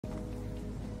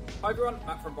Hi everyone,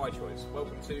 Matt from Buy Choice.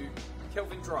 Welcome to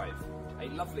Kelvin Drive, a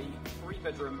lovely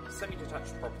 3-bedroom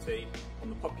semi-detached property on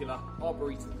the popular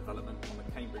Arboretum development on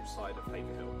the Cambridge side of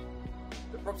Haverhill.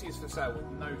 The property is for sale with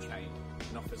no chain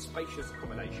and offers spacious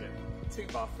accommodation, 2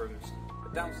 bathrooms,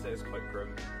 a downstairs cloakroom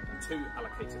and 2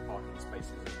 allocated parking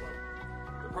spaces as well.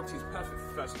 The property is perfect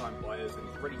for first-time buyers and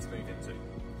is ready to move into.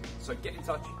 So get in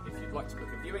touch if you'd like to book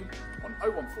a viewing on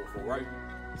 01440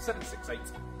 768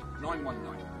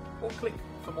 919 or click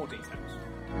for more details.